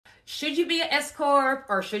Should you be an S-Corp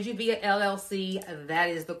or should you be an LLC? That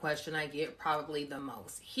is the question I get probably the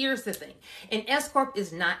most. Here's the thing. An S-Corp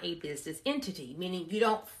is not a business entity, meaning you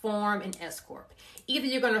don't form an S-Corp. Either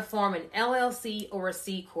you're going to form an LLC or a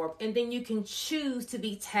C-Corp, and then you can choose to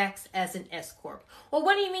be taxed as an S-Corp. Well,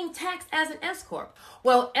 what do you mean taxed as an S-Corp?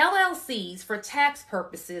 Well, LLCs for tax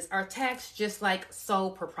purposes are taxed just like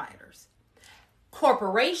sole proprietors.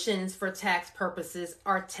 Corporations for tax purposes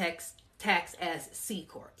are taxed as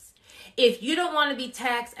C-Corps. If you don't want to be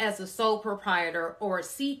taxed as a sole proprietor or a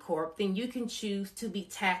C-Corp, then you can choose to be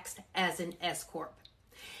taxed as an S-Corp.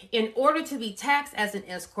 In order to be taxed as an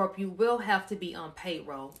S-Corp, you will have to be on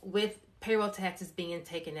payroll, with payroll taxes being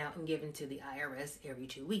taken out and given to the IRS every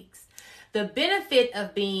 2 weeks. The benefit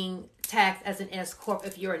of being taxed as an S-Corp,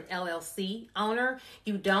 if you're an LLC owner,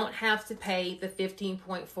 you don't have to pay the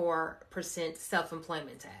 15.4%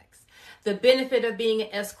 self-employment tax. The benefit of being an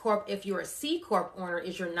S-Corp, if you're a C-Corp owner,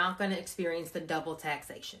 is you're not going to experience the double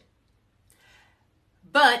taxation.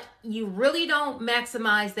 But you really don't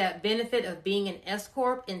maximize that benefit of being an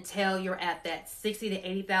S-Corp until you're at that $60,000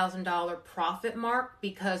 to $80,000 profit mark,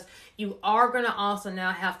 because you are going to also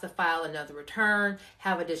now have to file another return,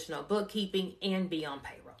 have additional bookkeeping, and be on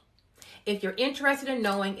payroll. If you're interested in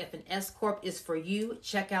knowing if an S-Corp is for you,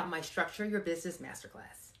 check out my Structure Your Business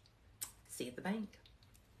Masterclass. See you at the bank.